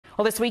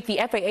Well, this week, the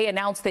FAA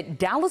announced that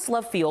Dallas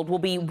Love Field will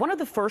be one of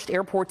the first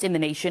airports in the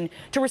nation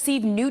to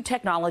receive new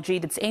technology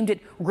that's aimed at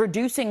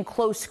reducing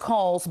close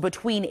calls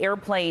between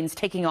airplanes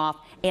taking off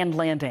and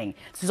landing.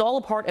 This is all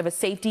a part of a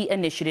safety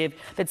initiative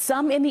that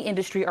some in the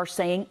industry are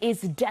saying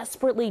is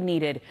desperately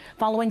needed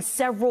following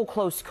several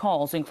close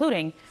calls,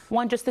 including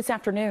one just this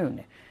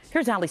afternoon.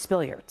 Here's Allie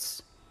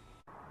Spillyards.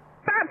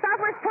 Stop,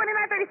 Southwest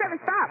 2937,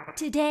 stop.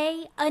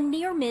 Today, a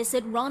near miss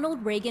at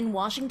Ronald Reagan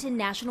Washington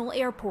National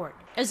Airport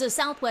as a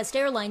Southwest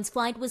Airlines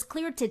flight was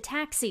cleared to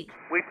taxi.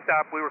 We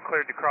stopped. We were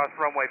cleared to cross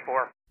runway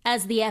 4.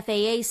 As the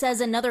FAA says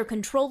another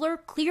controller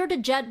cleared a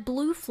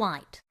JetBlue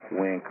flight.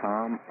 Wind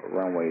calm,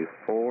 runway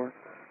 4,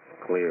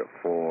 cleared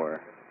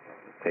for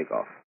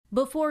takeoff.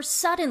 Before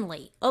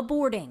suddenly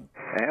aborting.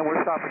 And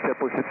we're stopping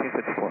JetBlue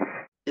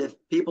 1554. If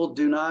people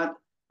do not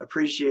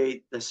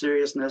appreciate the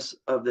seriousness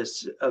of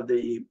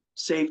the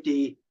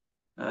safety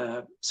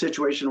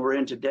situation we're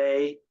in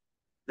today,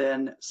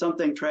 then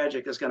something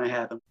tragic is going to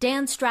happen.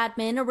 Dan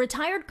Stratman, a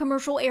retired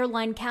commercial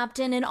airline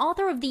captain and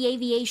author of the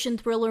aviation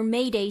thriller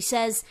Mayday,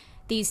 says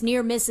these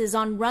near misses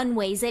on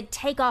runways at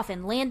takeoff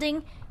and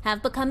landing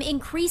have become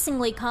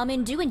increasingly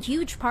common due in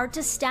huge part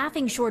to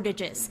staffing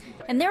shortages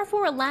and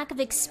therefore a lack of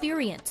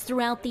experience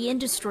throughout the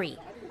industry.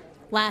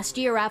 Last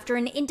year, after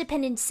an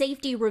independent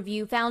safety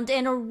review found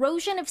an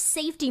erosion of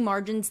safety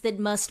margins that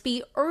must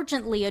be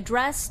urgently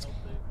addressed,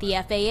 the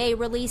FAA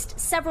released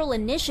several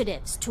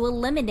initiatives to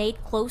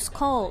eliminate close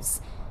calls.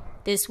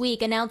 This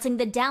week, announcing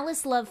the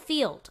Dallas Love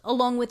Field,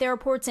 along with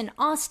airports in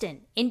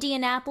Austin,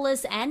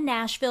 Indianapolis, and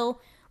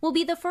Nashville, will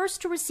be the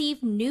first to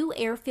receive new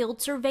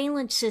airfield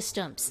surveillance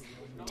systems.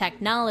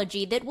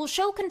 Technology that will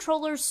show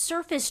controllers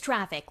surface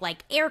traffic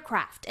like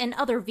aircraft and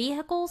other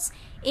vehicles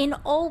in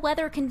all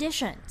weather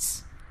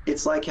conditions.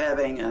 It's like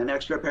having an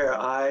extra pair of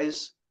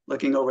eyes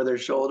looking over their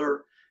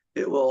shoulder.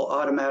 It will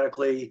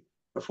automatically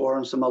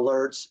perform some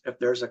alerts if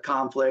there's a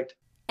conflict.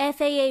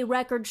 FAA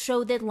records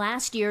show that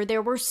last year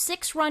there were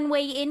 6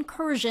 runway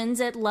incursions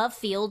at Love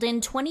Field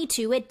and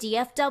 22 at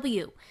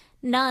DFW.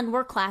 None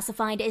were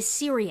classified as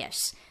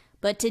serious.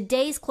 But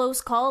today's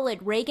close call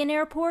at Reagan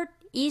Airport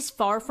is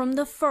far from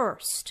the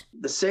first.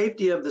 The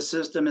safety of the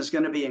system is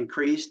going to be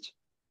increased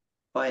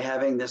by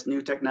having this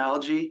new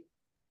technology,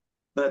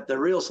 but the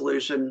real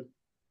solution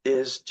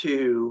is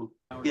to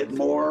get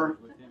more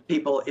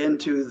people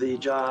into the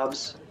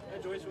jobs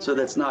so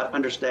that's not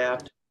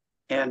understaffed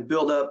and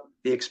build up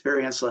the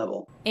experience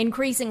level.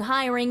 Increasing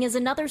hiring is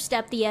another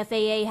step the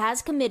FAA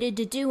has committed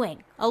to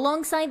doing,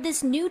 alongside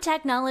this new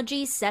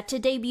technology set to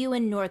debut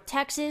in North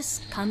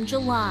Texas come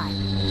July.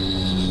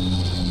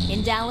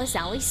 In Dallas,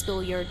 Allie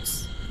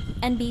Spillyards,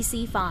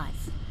 NBC5.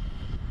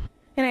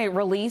 In a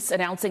release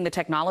announcing the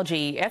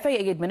technology,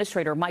 FAA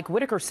Administrator Mike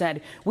Whitaker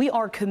said, "We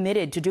are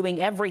committed to doing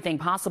everything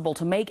possible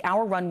to make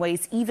our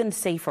runways even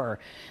safer."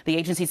 The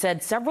agency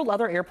said several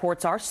other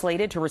airports are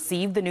slated to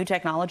receive the new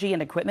technology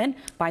and equipment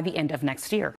by the end of next year.